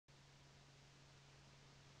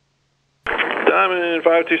Diamond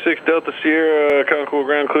 526 Delta Sierra, Concord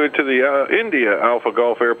ground cleared to the India Alpha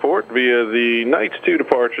Golf Airport via the Knights 2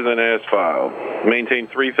 departure, then as filed. Maintain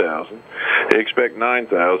 3,000. Expect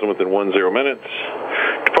 9,000 within 10 minutes.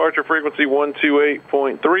 Departure frequency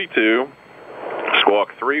 128.32.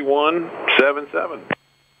 Squawk 3177.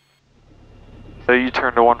 So you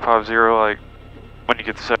turn to 150 like when you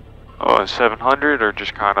get to 700 or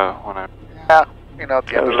just kind of on it? Yeah, you know, at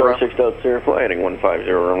the end of the run. 6 Delta Sierra, fly heading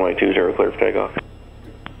 150, runway 20, clear for takeoff.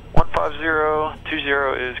 150,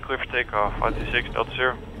 20 is clear for takeoff, 526 Delta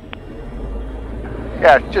Sierra.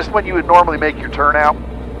 Yeah, just when you would normally make your turnout.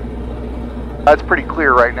 That's pretty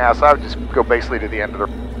clear right now, so I would just go basically to the end of the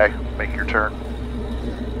runway, make your turn.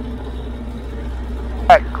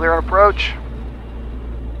 Alright, clear on approach.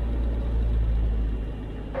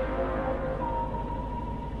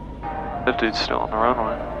 That dude's still on the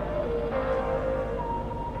runway.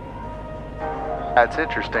 That's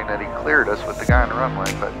interesting that he cleared us with the guy on the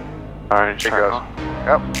runway, but alright, there he goes.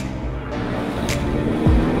 Yep.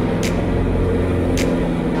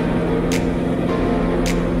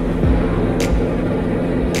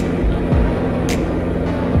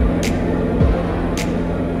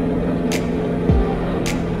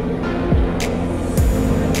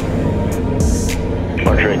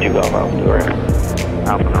 Departure 2 Golf Alpha to the ramp.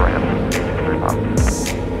 Alpha to the ramp.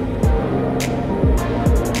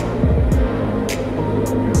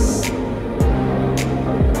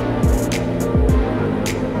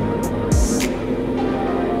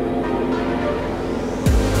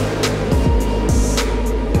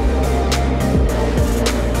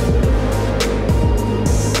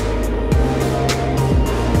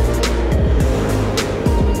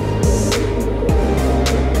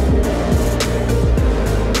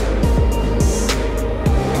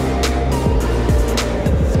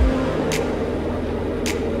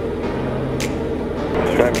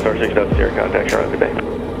 Star 6 Delta Sierra, contact Charlotte, good day.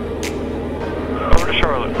 Over to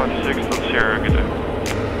Charlotte, 526 Delta Sierra, good day.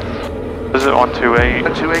 Is it 128?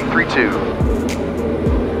 12832.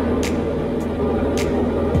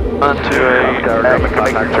 128.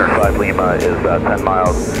 Contact turn 5 Lima is 10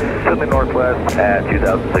 miles to the northwest at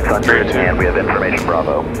 2,600, and we have information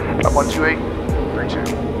Bravo.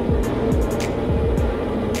 12832.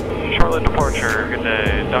 Charlotte departure, good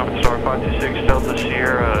day. Diamond Star 526 Delta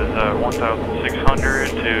Sierra is 1,600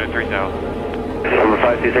 to 3,000. Number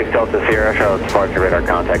 526 Delta Sierra, Charlotte departure, radar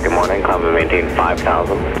contact, good morning. Climb and maintain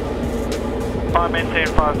 5,000. Climb, maintain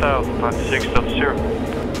 5,000, 526 Delta Sierra.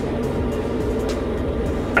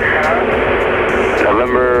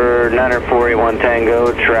 November 90481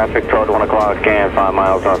 Tango, traffic 12 to 1 o'clock, and 5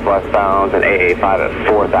 miles northwest bound, and AA5 at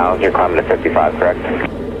 4,000, you're climbing to 55, correct?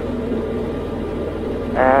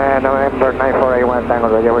 November 9481 Tango,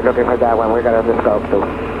 Roger, we're looking for that one, we got it on the scope too.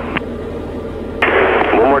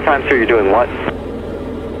 One more time, sir, you're doing what?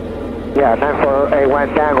 Yeah,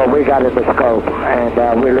 9481 Tango, we got it on the scope,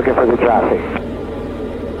 and we're looking for the traffic.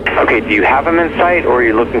 Okay, do you have him in sight, or are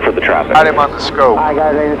you looking for the traffic? Got him on the scope. I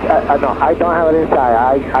got it, no, I don't have it inside,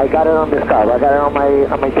 I got it on the scope, I got it on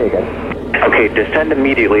my ticket. Okay, descend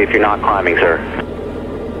immediately if you're not climbing, sir.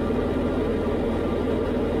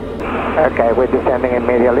 Okay, we're descending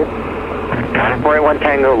immediately. 481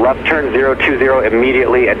 Tango, left turn 020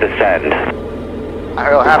 immediately at descend.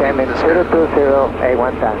 I'll have him Descending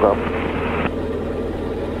 02081 Tango.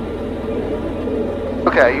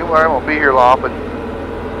 Okay, you won't be here long, but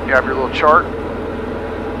you have your little chart.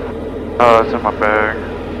 Oh, it's in my bag.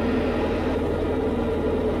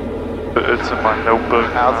 It's in my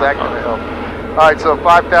notebook. How's that going to help? Alright, so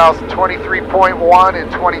 5,000, 23.1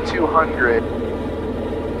 and 2,200.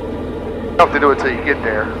 You don't have to do it till you get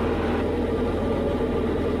there.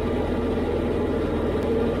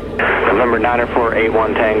 November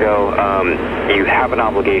 90481 Tango, you have an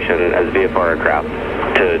obligation as VFR aircraft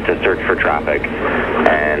to search for traffic.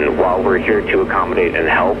 And while we're here to accommodate and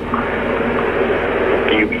help,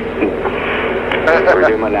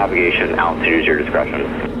 resume on navigation, altitude is your discretion.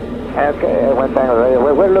 Okay, one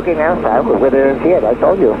Tango, we're looking outside, we didn't see it, I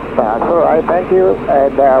told you. So, alright, thank you,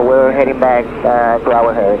 and we're heading back to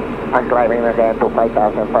our head. I'm climbing again to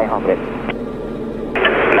 5,500.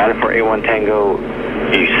 90481 Tango,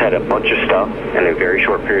 you said a bunch of stuff in a very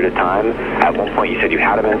short period of time. At one point you said you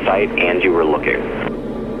had him in sight and you were looking.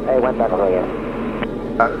 Hey, one Tango, yeah.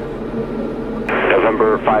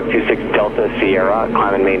 November 526 Delta Sierra,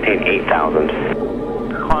 climb and maintain 8,000.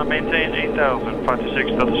 Climb, maintain 8,000,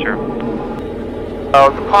 526 Delta Sierra.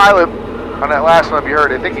 The pilot, on that last one you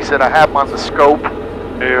heard, I think he said I have him on the scope.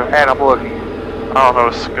 Yeah. And I'm looking. I don't know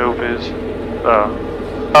what scope is.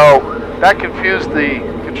 Oh, that confused the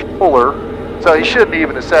controller, so he shouldn't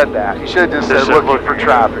even have said that. He should have just said looking for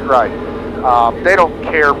traffic, right. They don't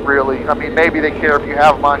care really. I mean, maybe they care if you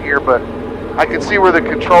have them on here, but I can see where the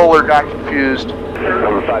controller got confused.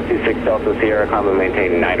 Number 526 Delta Sierra, climb and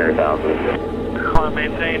maintain 900,000. Climb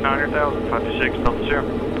maintain 900,000, 526 Delta Sierra.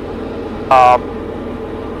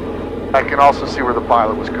 I can also see where the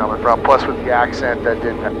pilot was coming from, plus with the accent that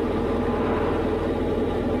didn't have.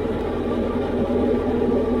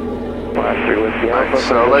 Right,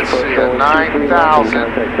 so let's see, at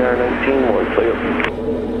 9,000.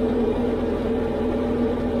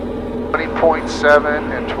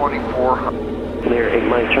 20.7 and 2,400. Clear 8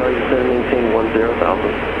 Mike Charlie, maintain 10,000.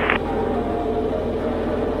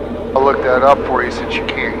 I'll look that up for you since you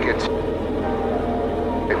can't get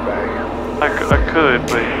it back. I could,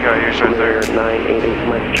 but you gotta use right there. 988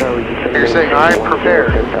 Mike Charlie, You're saying I'm prepared.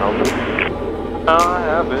 10,000. No, I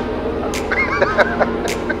have it.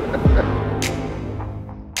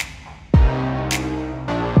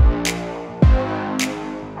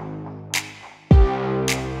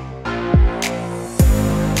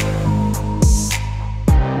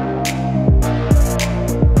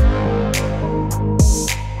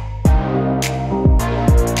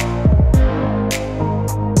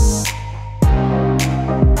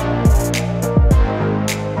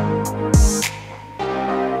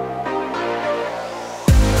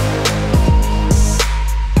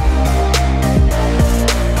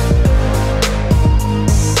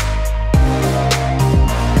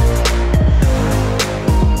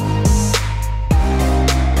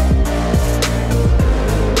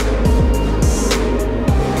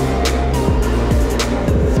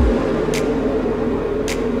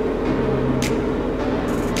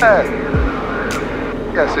 Hey,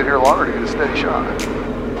 you gotta sit here longer to get a steady shot.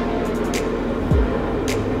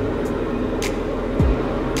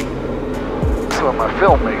 So my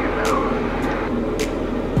filmmaking now.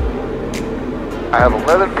 I have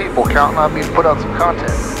 11 people counting on me to put out some content.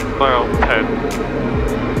 Well,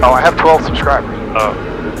 10. Oh, I have 12 subscribers. Oh.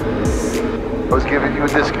 I was giving you a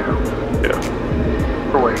discount. Yeah.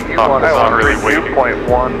 For wait, you Oh, want that's not really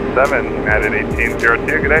 2.17 added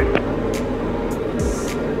 1802, good day.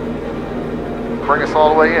 bring us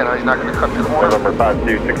all the way in. He's not going to cut the corner. November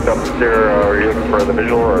 526 up Sierra, are you looking for the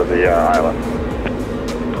visual or the island?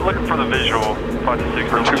 Looking for the visual. 526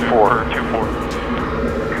 For 2-4. or 2-4.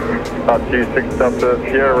 526 Delta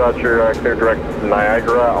Sierra, roger, clear direct to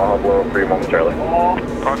Niagara. I'll have low for you momentarily.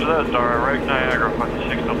 Roger that, Star. Right, Niagara,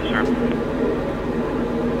 526 Delta Sierra.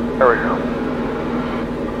 There we go.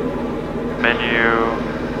 Menu.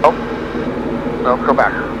 Oh. No, go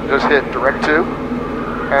back. Just hit direct to.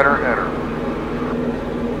 Enter, enter.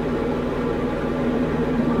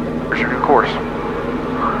 Here's your new course.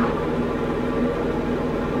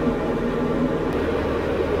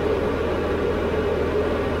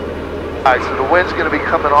 Alright, so the wind's going to be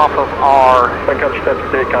coming off of our right, I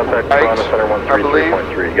believe,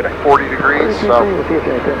 40 degrees, so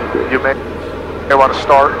you may want to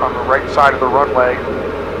start on the right side of the runway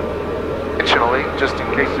intentionally, just in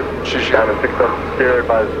case it pushes you. Diamond 6 up Sierra,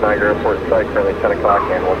 advise Niagara Airport site, currently 10 o'clock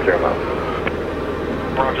and 10 miles.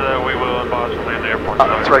 Roger that, we will advise from the airport.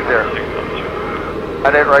 It's right there.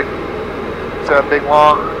 And then right, it's a big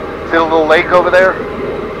long, see a little lake over there?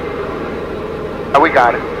 Oh, we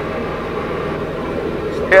got it.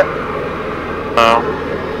 Yeah. Oh.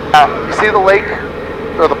 You see the lake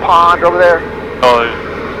or the pond over there? Oh,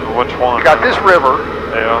 which one? You got this river.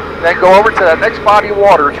 Yeah. Then go over to that next body of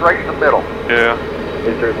water. It's right in the middle. Yeah.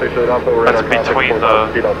 That's between the...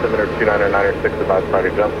 Speed altimeter 29906 about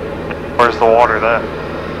starting jump. Where's the water at?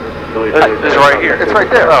 It's right here. It's right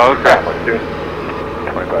there. Oh, okay.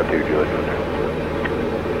 25-2, Julie.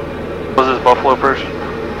 Was this Buffalo person?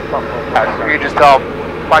 You can just tell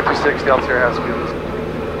 526 Delta Sierra has to do this.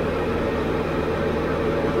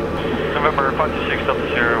 November 526 Delta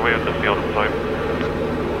Sierra, we have the field in sight.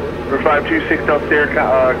 Number 526 Delta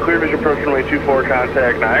Sierra, clear vision approach runway 24,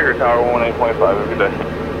 contact Niagara Tower 18.5, have a good day.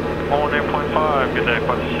 18.5, good day,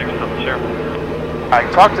 526 Delta Sierra. I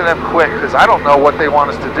talk to them quick because I don't know what they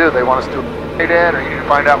want us to do. They want us to get in, or you can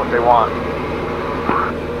find out what they want.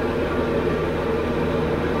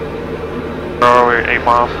 Where are we? 8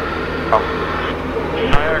 miles? Oh.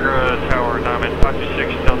 Niagara Tower, Diamond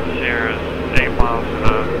 526 Delta Sierra is 8 miles to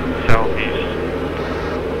the southeast.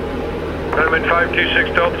 Diamond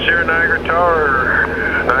 526 Delta Sierra, Niagara Tower,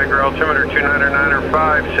 Niagara altimeter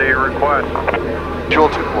 29905, say your request. Visual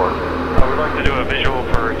 2-4. I would like to do a visual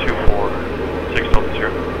for 246 Delta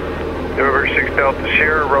Sierra. November 6 Delta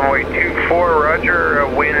Sierra, runway 24, roger,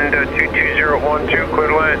 wind 22012,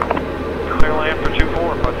 clear land. Clear land for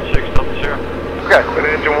 24, 526 Delta Sierra. Okay. With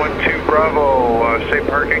engine 12 Bravo, safe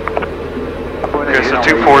parking. Okay, so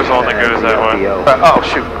 2-4 is the one that goes that way. Oh,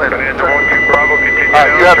 shoot. Wait a minute.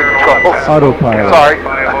 You have the controls. Autopilot. Sorry,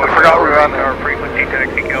 I forgot we were on there.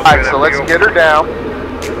 Alright, so let's get her down.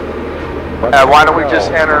 Why don't we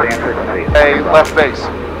just enter a left base?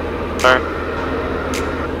 Alright.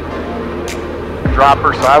 Drop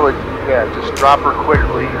her, so I would, yeah, just drop her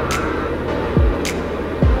quickly.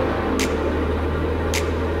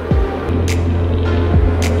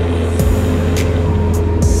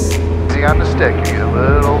 Easy on the stick, you get a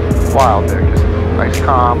little wild there, just nice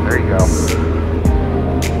calm, there you go.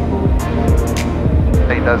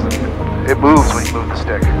 It doesn't, it moves when you move the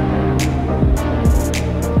stick.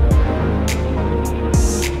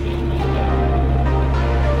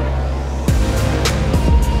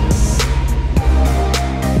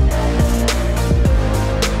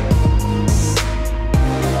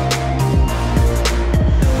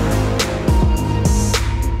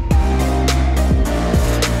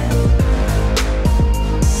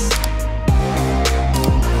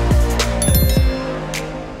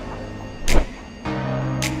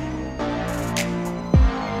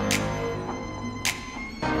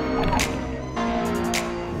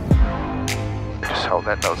 Hold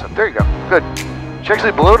that nose up. There you go. Good. She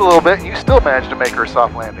actually blew it a little bit, and you still managed to make her a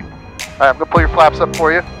soft landing. All right, I'm going to pull your flaps up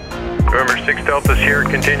for you. November 6 Delta Sierra,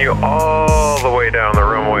 continue all the way down the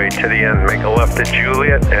runway to the end. Make a left at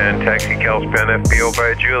Juliet and taxi Calspan FBO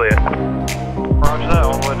by Juliet. Roger that,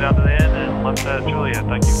 all the way down to the end and left at Juliet.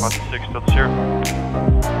 Thank you, 6 Delta Sierra.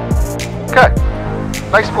 Okay.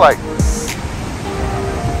 Nice flight.